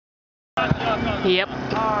Yep,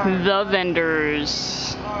 the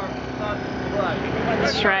vendors.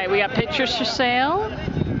 That's right, we got pictures for sale.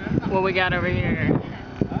 What we got over here?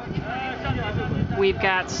 We've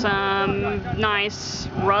got some nice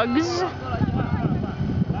rugs.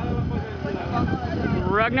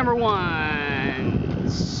 Rug number 1.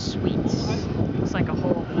 Sweet. Looks like a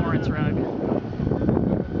whole Florence rug.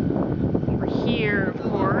 Over here, of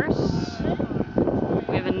course,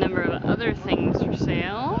 we have a number of other things for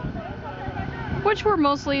sale, which were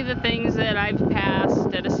mostly the things that I've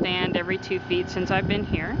passed at a stand every 2 feet since I've been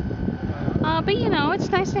here. But you know, it's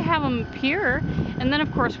nice to have them here. And then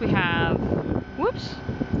of course we have, whoops,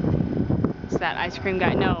 it's that ice cream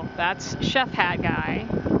guy. No, that's chef hat guy.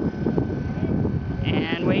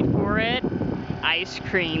 And wait for it, ice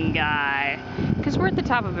cream guy. Because we're at the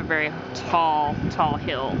top of a very tall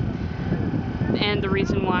hill. And the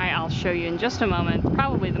reason why I'll show you in just a moment,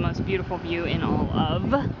 probably the most beautiful view in all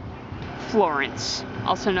of Florence,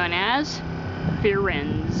 also known as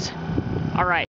Florence. All right.